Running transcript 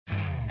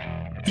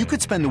You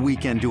could spend the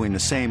weekend doing the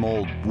same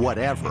old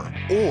whatever,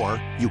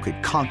 or you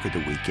could conquer the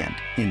weekend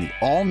in the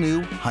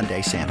all-new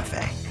Hyundai Santa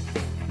Fe.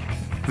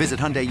 Visit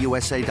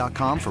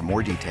HyundaiUSA.com for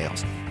more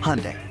details.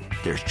 Hyundai,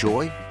 there's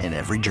joy in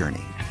every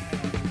journey.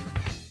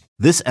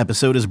 This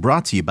episode is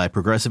brought to you by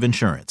Progressive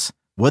Insurance.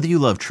 Whether you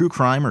love true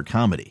crime or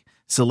comedy,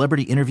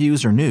 celebrity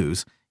interviews or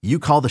news, you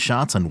call the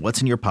shots on what's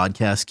in your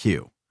podcast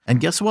queue. And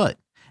guess what?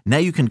 Now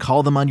you can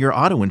call them on your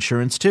auto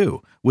insurance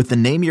too with the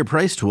Name Your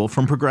Price tool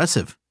from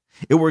Progressive.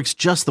 It works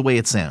just the way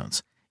it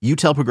sounds. You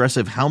tell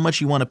Progressive how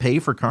much you want to pay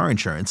for car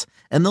insurance,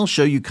 and they'll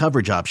show you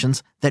coverage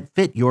options that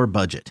fit your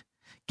budget.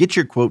 Get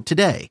your quote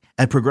today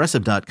at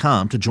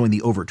Progressive.com to join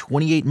the over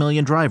 28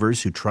 million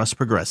drivers who trust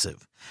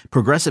Progressive.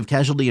 Progressive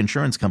Casualty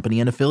Insurance Company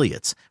and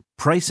Affiliates.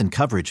 Price and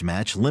coverage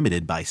match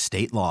limited by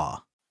state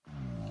law.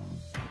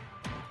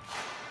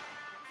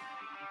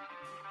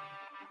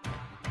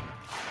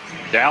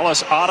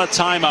 Dallas out of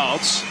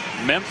timeouts.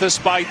 Memphis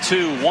by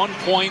 2,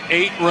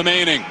 1.8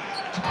 remaining.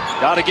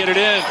 Got to get it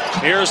in.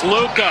 Here's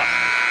Luka.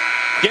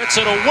 Gets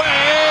it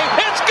away.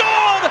 It's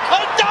good!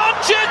 A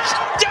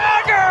Doncic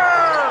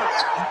dagger!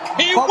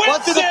 He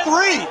wins to the it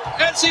three.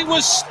 As he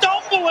was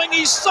stumbling,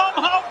 he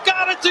somehow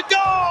got it to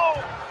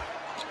go.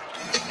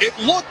 It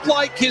looked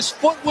like his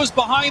foot was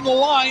behind the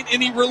line,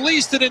 and he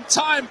released it in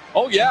time.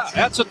 Oh, yeah,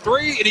 that's a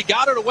three, and he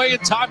got it away in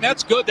time.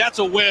 That's good. That's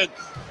a win.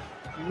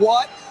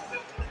 What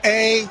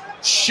a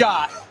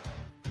shot.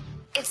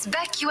 It's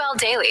BetQL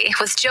Daily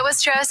with Joe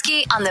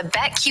Ostrowski on the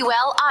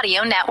BetQL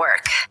Audio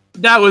Network.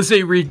 That was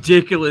a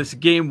ridiculous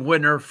game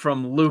winner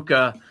from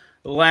Luka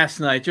last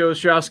night. Joe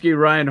Ostrowski,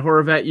 Ryan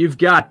Horvat, you've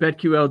got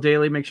BetQL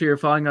Daily. Make sure you're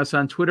following us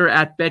on Twitter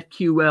at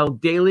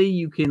BetQL Daily.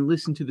 You can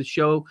listen to the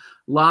show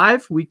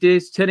live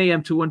weekdays, 10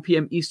 a.m. to 1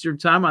 p.m. Eastern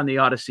time on the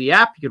Odyssey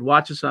app. You can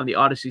watch us on the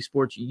Odyssey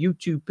Sports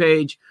YouTube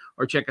page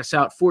or check us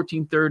out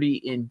 1430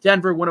 in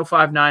Denver,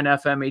 105.9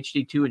 FM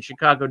HD2 in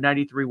Chicago,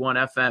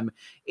 93.1 FM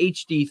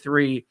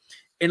HD3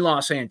 in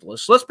Los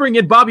Angeles. Let's bring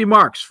in Bobby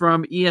Marks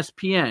from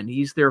ESPN.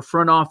 He's their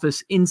front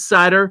office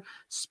insider,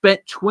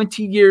 spent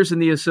 20 years in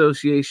the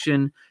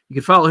association. You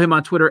can follow him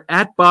on Twitter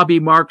at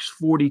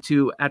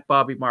BobbyMarks42, at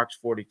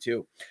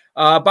BobbyMarks42.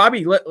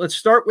 Bobby, let's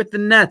start with the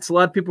Nets. A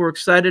lot of people were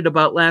excited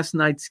about last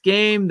night's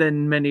game,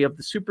 then many of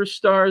the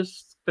superstars.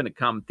 It's been a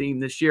common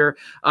theme this year.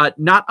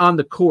 Not on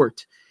the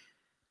court.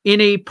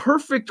 In a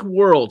perfect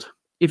world,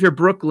 if you're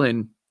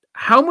Brooklyn,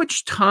 how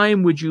much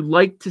time would you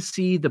like to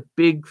see the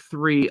big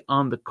three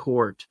on the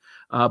court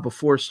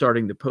before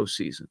starting the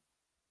postseason?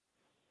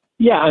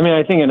 Yeah, I mean,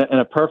 I think in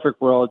a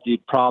perfect world,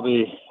 you'd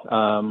probably,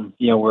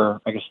 we're,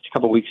 I guess, a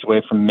couple of weeks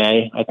away from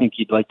May. I think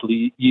you'd like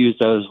to use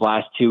those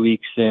last 2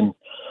 weeks in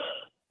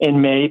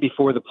May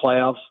before the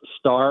playoffs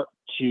start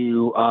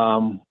to,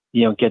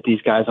 get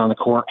these guys on the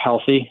court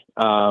healthy.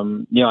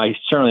 I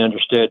certainly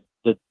understood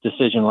the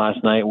decision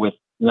last night with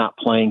not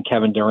playing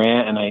Kevin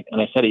Durant, and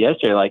I said it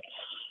yesterday, like,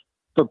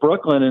 for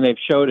Brooklyn, and they've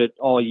showed it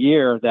all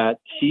year, that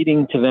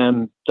seeding to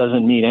them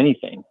doesn't mean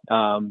anything.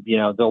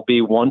 There'll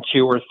be 1,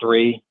 2, or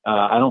 3.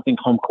 I don't think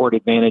home court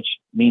advantage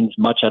means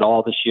much at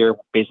all this year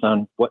based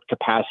on what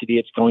capacity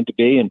it's going to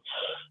be. And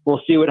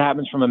we'll see what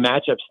happens from a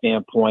matchup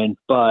standpoint.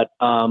 But,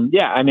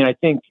 I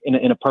think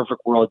in a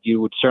perfect world,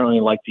 you would certainly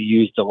like to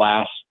use the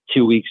last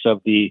 2 weeks of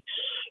the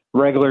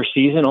regular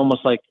season,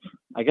 almost like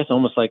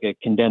a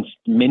condensed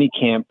mini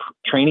camp,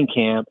 training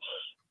camp,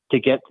 to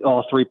get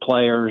all three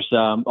players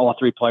on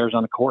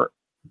the court.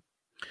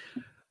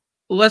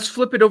 Let's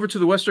flip it over to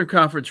the Western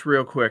Conference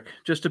real quick,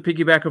 just to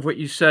piggyback of what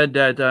you said,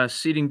 that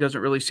seeding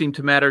doesn't really seem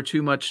to matter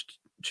too much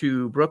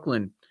to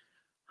Brooklyn.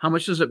 How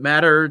much does it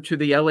matter to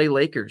the LA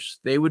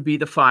Lakers? They would be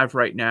the 5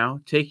 right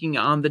now, taking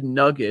on the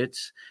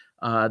Nuggets,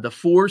 the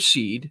 4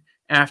 seed,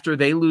 after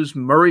they lose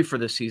Murray for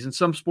the season.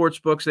 Some sports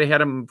books, they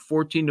had them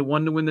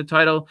 14-1 to win the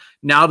title.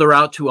 Now they're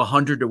out to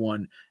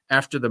 100-1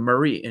 after the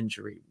Murray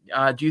injury.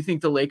 Do you think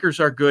the Lakers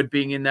are good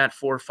being in that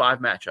 4-5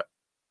 matchup?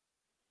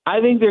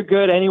 I think they're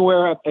good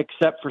anywhere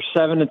except for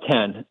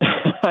 7-10.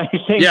 I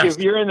think if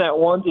you're in that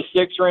 1-6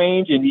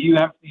 range and you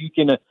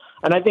can,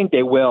 and I think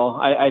they will.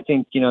 I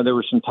think, there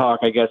was some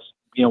talk, I guess,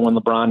 when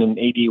LeBron and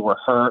AD were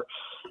hurt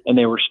and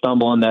they were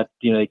stumbling that,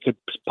 they could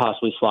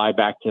possibly slide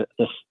back to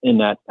this in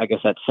that, I guess,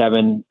 that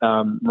 7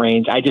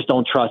 range. I just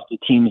don't trust the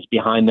teams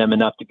behind them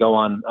enough to go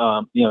on,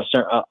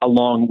 a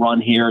long run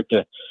here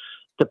to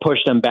push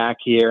them back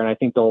here, and I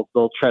think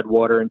they'll tread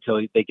water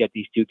until they get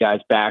these 2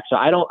 guys back. So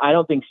I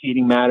don't think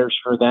seeding matters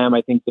for them.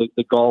 I think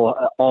the goal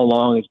all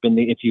along has been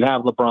if you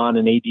have LeBron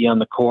and AD on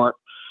the court,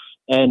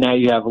 and now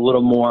you have a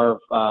little more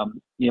a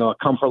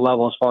comfort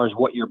level as far as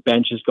what your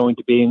bench is going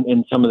to be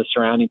in some of the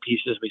surrounding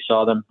pieces. We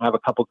saw them have a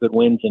couple good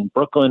wins in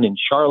Brooklyn and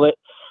Charlotte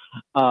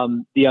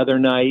the other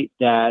night.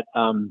 That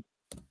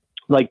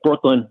like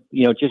Brooklyn,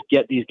 just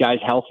get these guys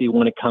healthy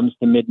when it comes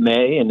to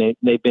mid-May. And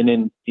they've been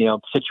in,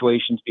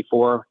 situations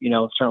before,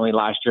 certainly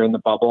last year in the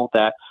bubble,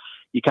 that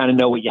you kind of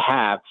know what you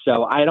have.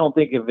 So I don't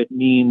think if it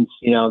means,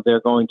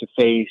 they're going to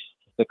face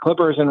the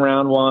Clippers in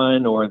round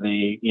 1 or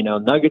the,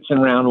 Nuggets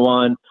in round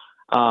 1.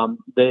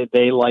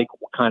 They like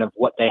kind of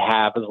what they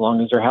have as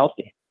long as they're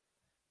healthy.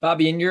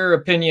 Bobby, in your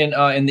opinion,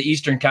 in the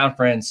Eastern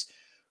Conference,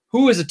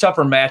 who is a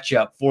tougher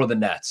matchup for the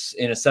Nets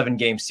in a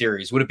 7-game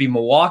series? Would it be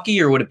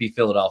Milwaukee or would it be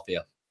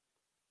Philadelphia?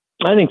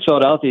 I think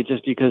Philadelphia,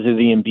 just because of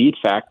the Embiid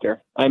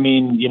factor. I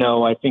mean,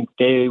 I think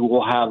they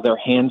will have their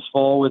hands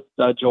full with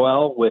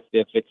Joel,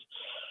 if it's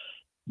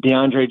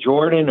DeAndre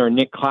Jordan or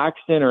Nick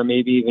Claxton or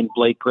maybe even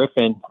Blake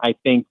Griffin. I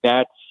think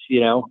that's,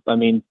 Joel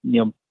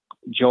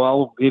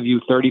will give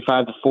you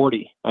 35 to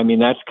 40. I mean,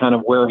 that's kind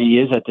of where he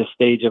is at this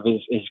stage of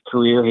his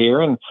career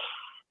here. And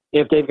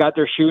if they've got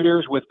their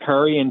shooters with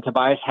Curry and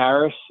Tobias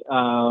Harris,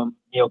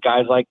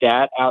 guys like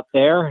that out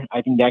there,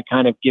 I think that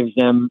kind of gives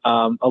them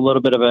a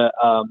little bit of a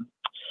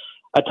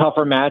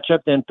tougher matchup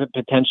than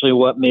potentially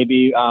what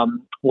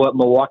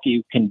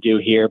Milwaukee can do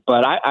here.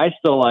 But I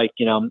still like,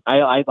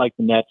 I like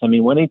the Nets. I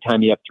mean,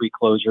 anytime you have 3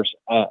 closers,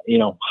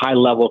 high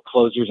level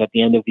closers at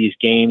the end of these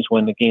games,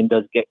 when the game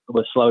does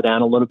slow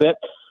down a little bit,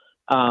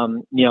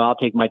 I'll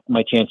take my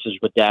chances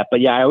with that. But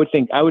yeah, I would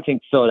think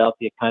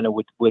Philadelphia kind of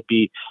would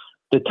be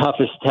the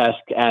toughest test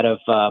out of,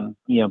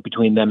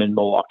 between them and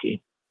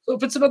Milwaukee. So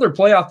if it's another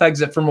playoff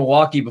exit for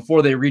Milwaukee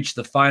before they reach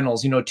the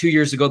finals, 2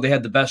 years ago, they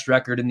had the best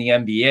record in the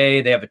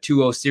NBA. They have a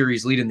 2-0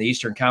 series lead in the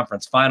Eastern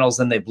Conference Finals.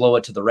 Then they blow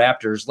it to the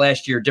Raptors.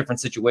 Last year, different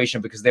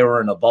situation because they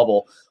were in a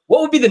bubble.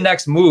 What would be the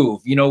next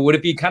move? Would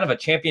it be kind of a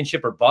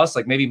championship or bust?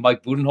 Like maybe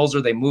Mike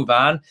Budenholzer, they move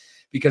on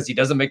because he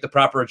doesn't make the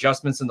proper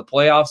adjustments in the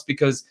playoffs?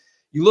 Because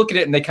you look at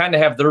it and they kind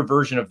of have their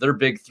version of their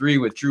big three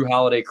with Drew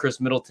Holiday, Chris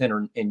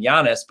Middleton, and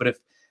Giannis. But if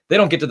they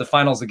don't get to the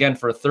finals again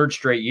for a third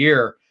straight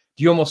year,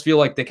 do you almost feel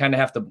like they kind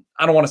of have to,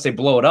 I don't want to say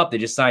blow it up, they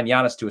just signed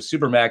Giannis to a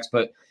supermax,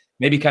 but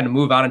maybe kind of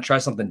move on and try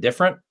something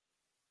different?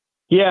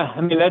 Yeah,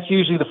 I mean, that's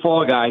usually the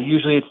fall guy.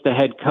 Usually it's the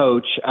head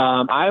coach.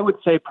 I would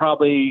say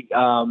probably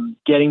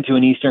getting to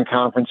an Eastern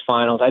Conference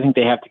Finals. I think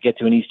they have to get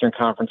to an Eastern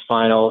Conference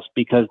Finals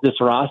because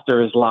this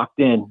roster is locked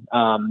in.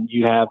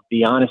 You have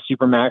the Giannis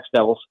supermax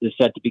that is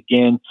set to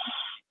begin.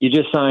 You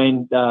just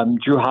signed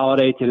Drew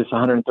Holiday to this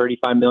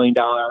 $135 million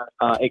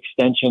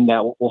extension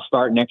that will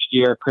start next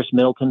year. Chris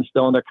Middleton's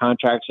still in their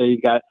contract, so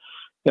you've got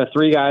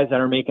 3 guys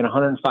that are making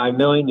 $105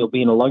 million. You'll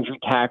be in a luxury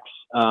tax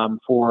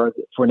for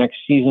next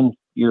season.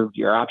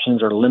 Your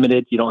options are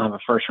limited. You don't have a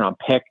first round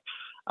pick,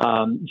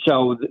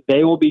 so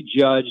they will be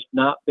judged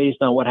not based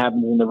on what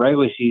happens in the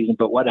regular season,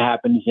 but what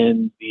happens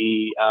in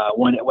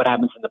what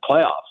happens in the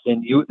playoffs.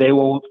 And they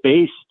will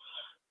face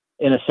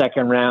in a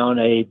second round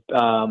a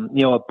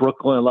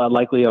Brooklyn,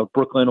 likely a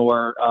Brooklyn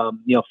or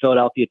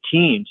Philadelphia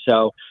team.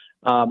 So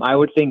I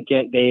would think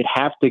they'd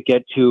have to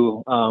get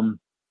to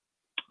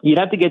you'd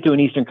have to get to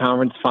an Eastern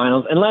Conference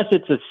Finals, unless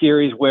it's a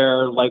series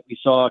where, like we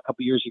saw a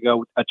couple years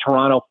ago, a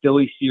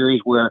Toronto-Philly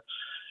series where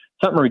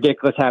something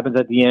ridiculous happens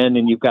at the end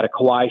and you've got a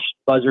Kawhi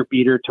buzzer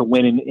beater to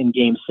win in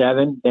Game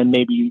 7. Then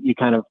maybe you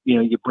kind of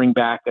you bring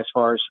back as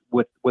far as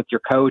with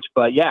your coach.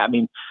 But yeah, I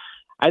mean,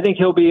 I think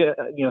he'll be,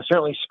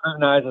 certainly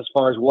scrutinized as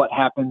far as what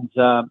happens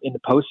in the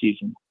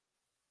postseason.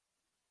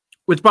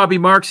 With Bobby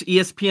Marks,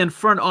 ESPN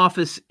front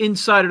office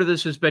insider,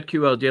 this is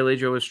BetQL Daily.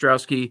 Joe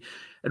Ostrowski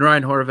and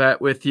Ryan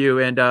Horvat with you.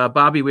 And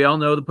Bobby, we all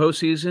know the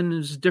postseason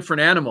is a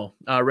different animal.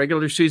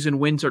 Regular season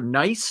wins are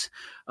nice,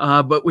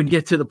 but when you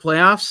get to the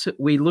playoffs,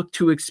 we look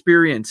to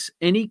experience.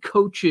 Any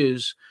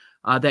coaches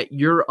that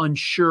you're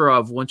unsure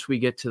of once we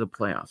get to the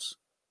playoffs?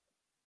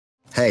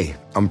 Hey,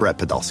 I'm Brett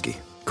Podolsky,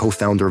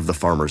 co-founder of The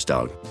Farmer's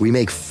Dog. We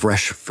make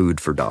fresh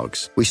food for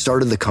dogs. We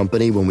started the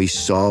company when we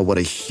saw what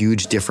a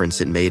huge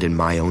difference it made in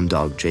my own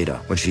dog,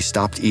 Jada, when she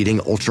stopped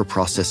eating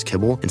ultra-processed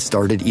kibble and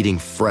started eating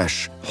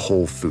fresh,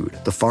 whole food.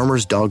 The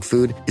Farmer's Dog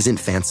food isn't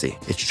fancy.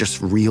 It's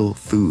just real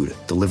food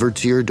delivered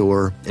to your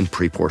door in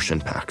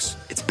pre-portioned packs.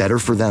 It's better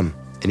for them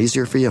and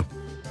easier for you.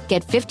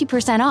 Get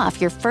 50% off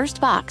your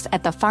first box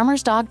at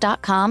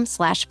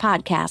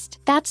thefarmersdog.com/podcast.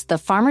 That's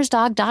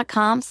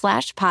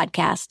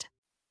thefarmersdog.com/podcast.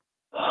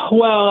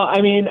 Well, I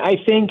mean, I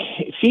think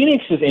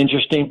Phoenix is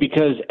interesting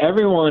because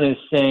everyone is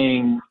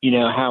saying,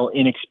 how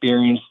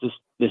inexperienced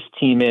this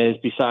team is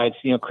besides,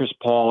 Chris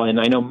Paul. And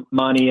I know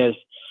Monty has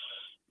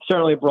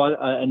certainly brought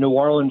a New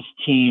Orleans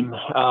team,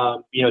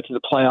 to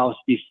the playoffs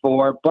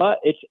before, but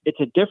it's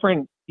a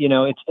different,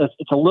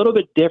 it's a little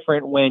bit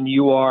different when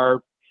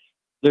they're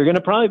going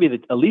to probably be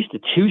at least a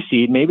 2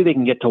 seed. Maybe they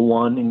can get to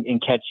 1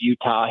 and catch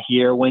Utah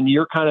here. When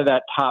you're kind of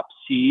that top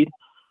seed,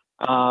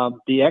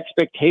 the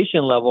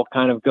expectation level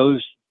kind of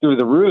goes through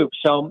the roof.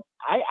 So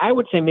I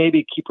would say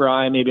maybe keep your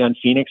eye maybe on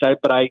Phoenix.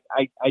 But I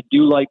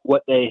do like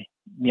what I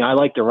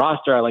like their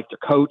roster. I like their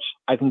coach.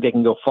 I think they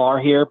can go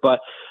far here, but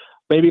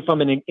maybe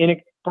from an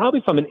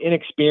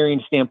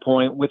inexperienced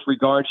standpoint with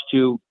regards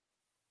to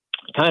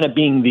kind of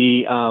being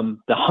the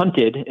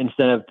hunted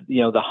instead of,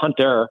 the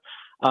hunter,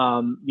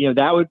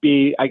 that would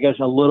be, I guess,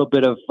 a little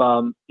bit of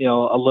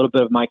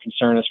my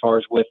concern as far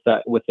as with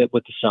the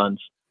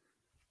Suns.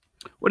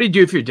 What do you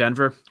do if you're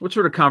Denver? What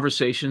sort of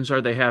conversations are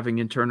they having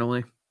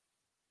internally?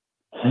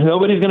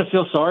 Nobody's going to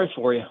feel sorry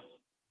for you.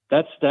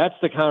 That's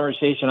the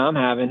conversation I'm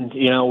having.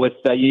 With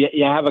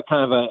you have a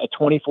kind of a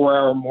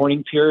 24-hour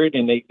mourning period,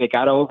 and they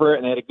got over it,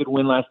 and they had a good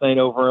win last night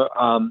over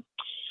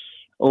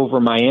over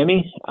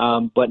Miami.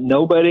 But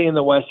nobody in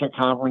the Western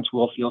Conference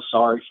will feel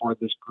sorry for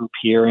this group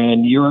here.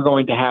 And you are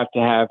going to have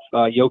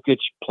Jokic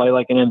play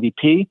like an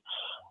MVP.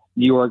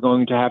 You are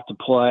going to have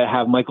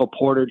have Michael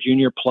Porter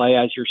Jr. play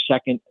as your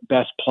second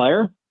best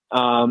player.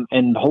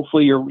 And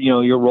hopefully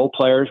your role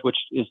players, which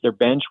is their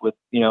bench with,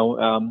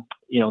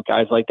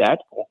 guys like that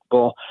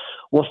will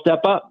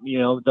step up.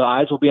 The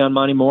eyes will be on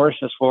Monty Morris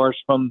as far as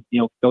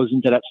goes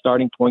into that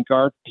starting point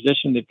guard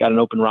position. They've got an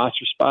open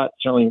roster spot.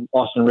 Certainly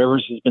Austin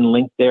Rivers has been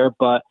linked there,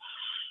 but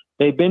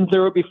they've been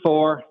through it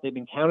before. They've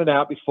been counted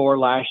out before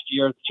last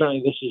year.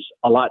 Certainly this is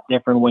a lot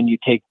different when you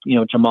take,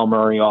 Jamal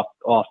Murray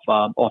off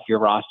your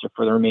roster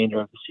for the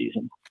remainder of the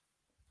season.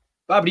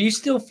 Bob, do you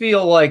still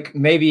feel like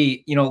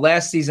maybe,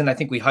 last season, I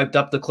think we hyped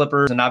up the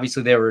Clippers and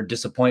obviously they were a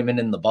disappointment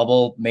in the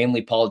bubble,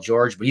 mainly Paul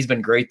George, but he's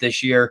been great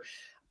this year.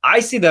 I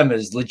see them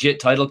as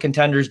legit title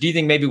contenders. Do you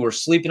think maybe we're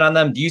sleeping on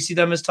them? Do you see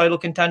them as title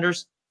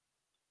contenders?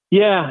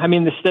 Yeah. I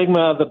mean, the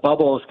stigma of the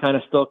bubble is kind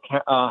of still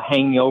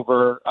hanging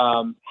over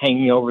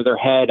their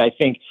head. I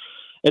think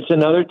it's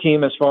another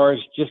team as far as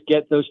just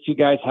get those two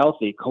guys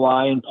healthy,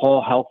 Kawhi and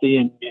Paul healthy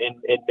in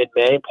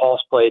mid-May.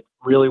 Paul's played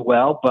really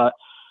well, but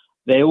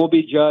they will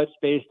be judged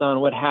based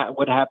on what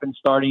happens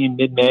starting in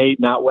mid-May,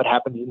 not what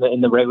happens in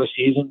the regular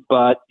season.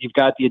 But you've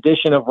got the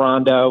addition of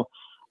Rondo.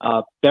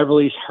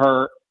 Beverly's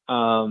hurt.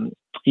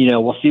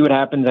 We'll see what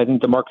happens. I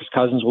think DeMarcus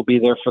Cousins will be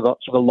there for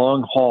the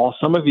long haul.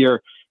 Some of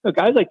your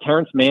guys like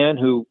Terrence Mann,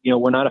 who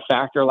were not a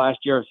factor last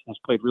year, has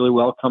played really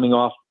well coming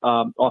off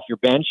your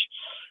bench.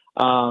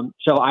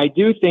 So I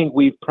do think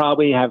we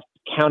probably have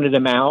counted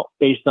them out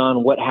based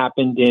on what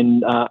happened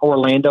in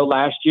Orlando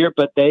last year.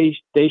 But they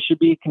should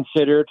be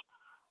considered.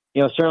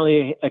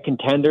 Certainly a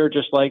contender,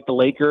 just like the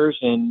Lakers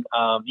and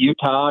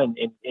Utah, and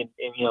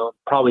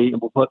probably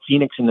we'll put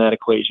Phoenix in that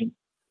equation.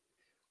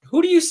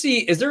 Who do you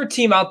see? Is there a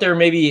team out there,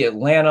 maybe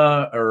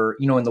Atlanta or,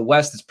 in the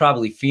West, it's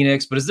probably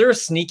Phoenix, but is there a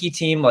sneaky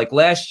team? Like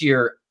last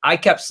year, I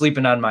kept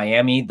sleeping on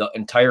Miami the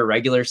entire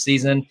regular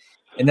season,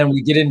 and then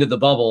we get into the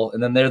bubble,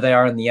 and then there they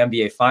are in the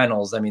NBA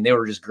Finals. I mean, they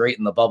were just great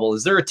in the bubble.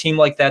 Is there a team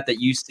like that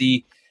you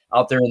see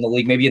out there in the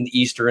league, maybe in the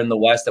East or in the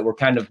West, that we're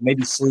kind of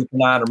maybe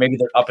sleeping on, or maybe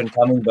they're up and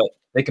coming, but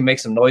they can make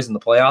some noise in the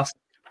playoffs?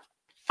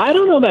 I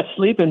don't know about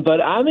sleeping,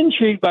 but I'm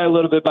intrigued by a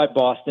little bit by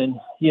Boston,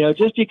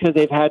 just because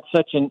they've had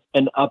such an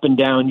up and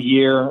down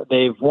year.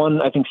 They've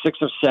won, I think, 6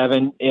 of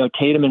 7.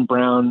 Tatum and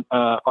Brown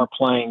are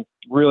playing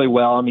really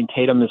well. I mean,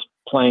 Tatum is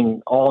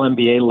playing all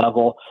NBA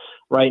level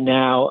right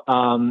now.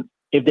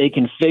 If they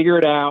can figure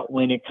it out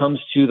when it comes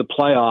to the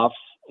playoffs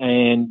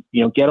and,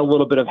 get a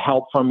little bit of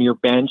help from your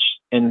bench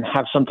and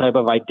have some type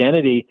of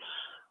identity,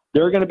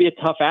 they're going to be a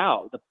tough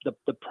out.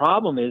 The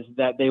problem is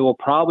that they will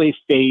probably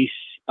face,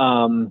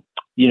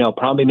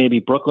 probably maybe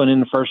Brooklyn in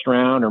the first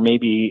round or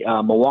maybe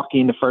Milwaukee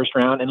in the first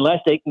round, unless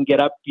they can get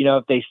up,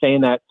 if they stay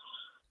in that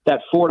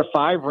 4 to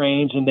 5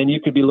 range, and then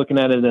you could be looking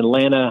at an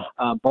Atlanta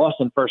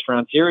Boston first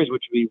round series,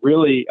 which would be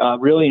really,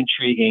 really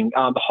intriguing.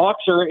 The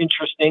Hawks are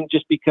interesting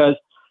just because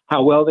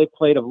how well they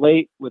played of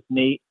late with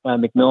Nate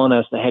McMillan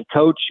as the head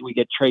coach. We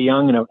get Trae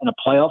Young in a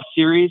playoff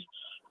series.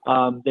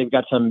 They've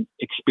got some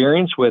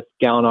experience with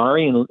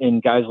Gallinari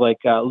and guys like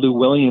Lou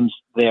Williams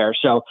there.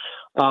 So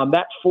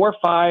that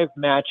 4-5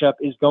 matchup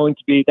is going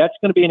to be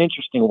an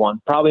interesting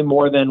one, probably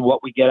more than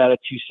what we get out of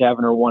 2-7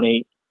 or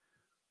 1-8.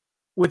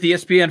 With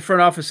ESPN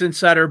front office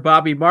insider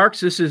Bobby Marks,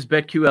 this is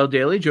BetQL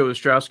Daily. Joe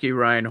Ostrowski,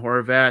 Ryan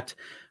Horvat.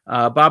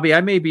 Bobby,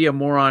 I may be a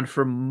moron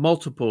for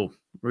multiple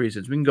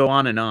reasons. We can go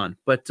on and on.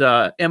 But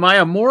am I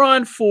a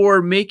moron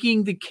for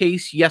making the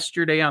case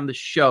yesterday on the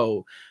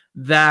show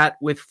that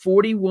with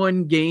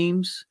 41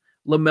 games,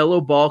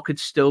 LaMelo Ball could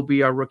still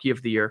be our Rookie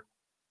of the Year?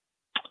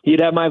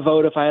 He'd have my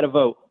vote if I had a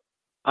vote.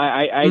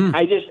 I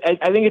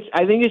think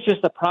it's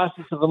just a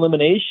process of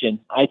elimination.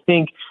 I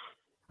think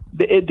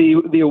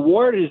the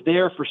award is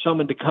there for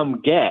someone to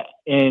come get,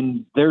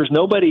 and there's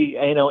nobody.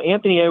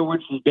 Anthony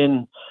Edwards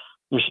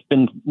there's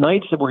been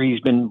nights where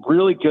he's been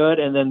really good,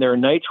 and then there are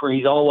nights where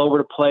he's all over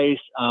the place.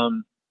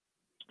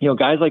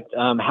 Guys like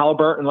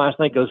Halliburton last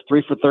night goes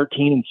 3 for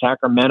 13 in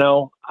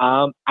Sacramento.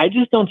 I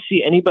just don't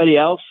see anybody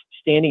else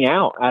standing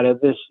out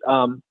of this.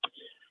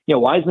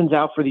 Wiseman's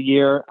out for the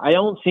year. I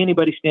don't see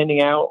anybody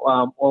standing out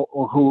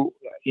or who,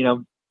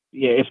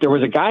 if there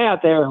was a guy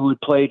out there who had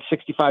played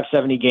 65,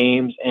 70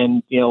 games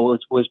and,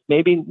 was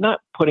maybe not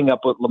putting up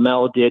what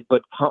LaMelo did,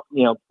 but, a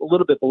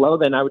little bit below,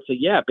 then I would say,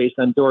 yeah, based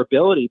on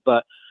durability.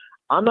 But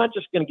I'm not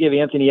just going to give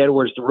Anthony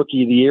Edwards the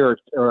Rookie of the Year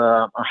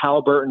or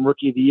Halliburton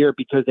Rookie of the Year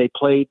because they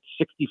played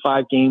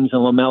 65 games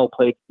and LaMelo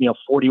played,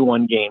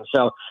 41 games.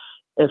 So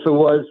if it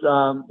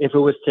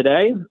was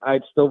today,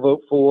 I'd still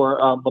vote for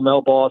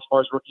LaMelo Ball as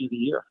far as Rookie of the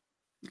Year.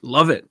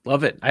 Love it.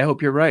 I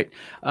hope you're right.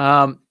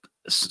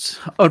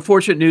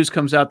 Unfortunate news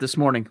comes out this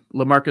morning.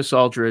 LaMarcus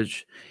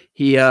Aldridge,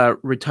 he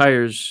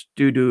retires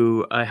due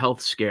to a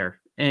health scare.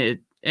 And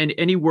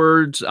any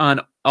words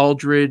on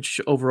Aldridge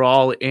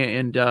overall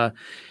and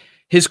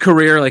his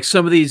career, like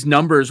some of these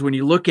numbers, when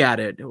you look at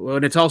it,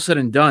 when it's all said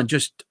and done,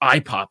 just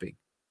eye-popping.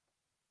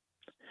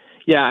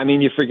 Yeah, I mean,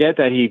 you forget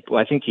that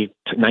I think he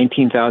took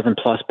 19,000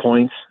 plus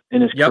points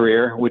in his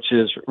career, which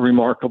is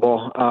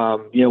remarkable.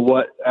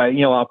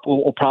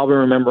 We'll probably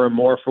remember him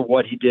more for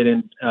what he did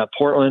in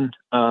Portland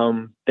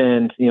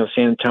than San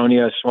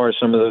Antonio, as far as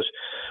some of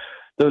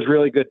those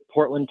really good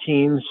Portland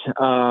teams.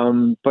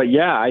 But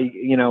yeah,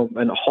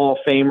 and a Hall of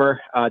Famer.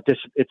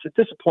 It's a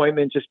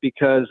disappointment just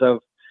because of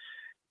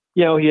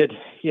he had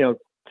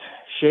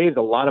shaved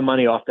a lot of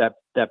money off that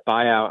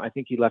buyout. I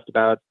think he left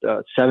about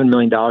 $7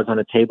 million on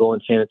the table in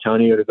San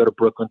Antonio to go to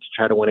Brooklyn to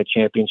try to win a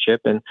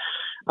championship. And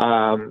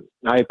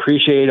I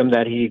appreciate him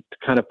that he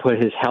kind of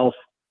put his health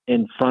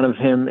in front of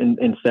him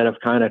instead of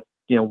kind of,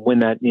 win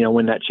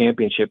that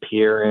championship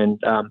here. And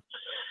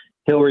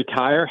he'll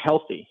retire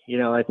healthy.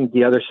 I think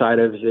the other side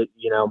of it,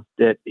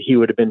 that he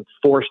would have been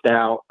forced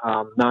out,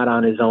 not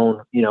on his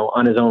own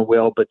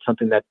will, but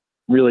something that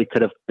really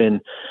could have been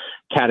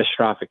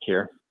catastrophic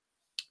here.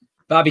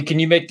 Bobby, can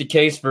you make the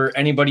case for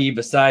anybody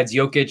besides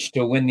Jokic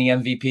to win the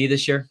MVP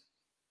this year?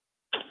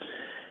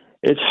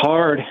 It's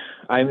hard.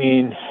 I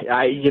mean,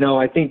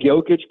 I think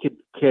Jokic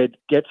could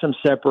get some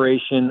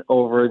separation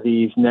over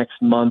these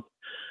next month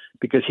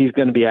because he's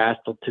going to be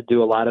asked to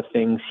do a lot of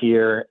things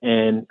here,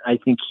 and I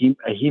think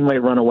he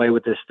might run away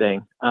with this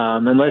thing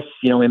unless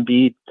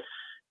Embiid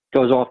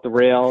goes off the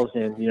rails,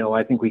 and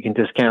I think we can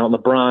discount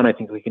LeBron. I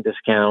think we can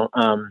discount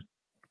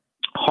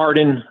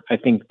Harden. I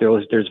think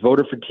there's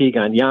voter fatigue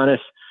on Giannis.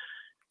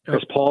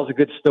 Chris Paul's a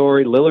good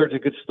story. Lillard's a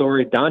good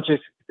story.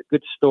 Doncic's a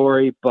good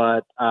story,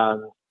 but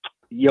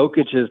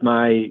Jokic is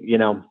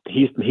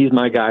he's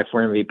my guy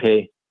for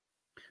MVP.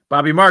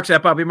 Bobby Marks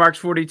at Bobby Marks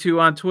 42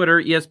 on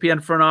Twitter,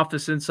 ESPN Front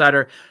Office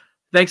Insider.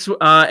 Thanks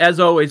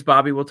as always,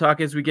 Bobby. We'll talk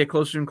as we get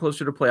closer and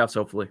closer to playoffs,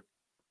 hopefully.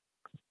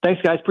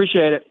 Thanks, guys.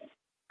 Appreciate it.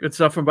 Good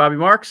stuff from Bobby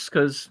Marks,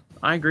 because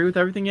I agree with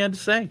everything you had to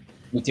say.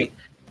 Me too.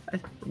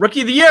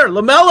 Rookie of the year,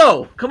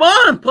 LaMelo. Come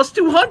on, plus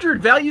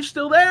 200. Value's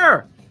still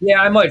there.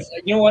 Yeah, I might.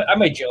 You know what? I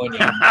might join you.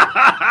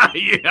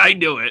 Yeah, I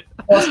knew it.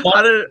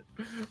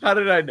 How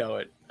did I know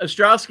it?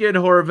 Ostrowski and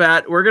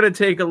Horvat, we're going to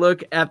take a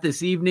look at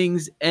this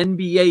evening's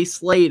NBA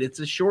slate.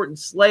 It's a shortened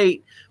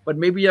slate, but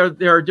maybe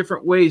there are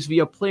different ways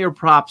via player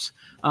props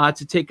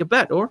to take a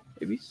bet, or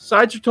maybe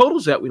sides or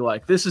totals that we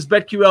like. This is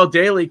BetQL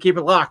Daily. Keep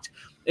it locked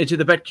into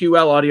the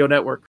BetQL Audio Network.